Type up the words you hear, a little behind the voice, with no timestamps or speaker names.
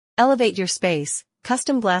Elevate your space,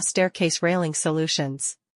 custom glass staircase railing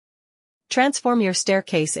solutions. Transform your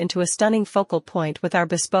staircase into a stunning focal point with our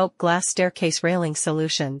bespoke glass staircase railing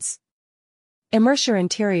solutions. Immerse your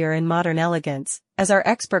interior in modern elegance, as our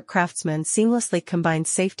expert craftsmen seamlessly combine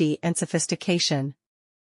safety and sophistication.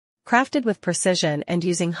 Crafted with precision and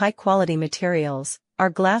using high-quality materials,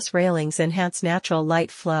 our glass railings enhance natural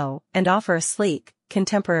light flow and offer a sleek,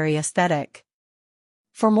 contemporary aesthetic.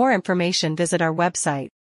 For more information, visit our website,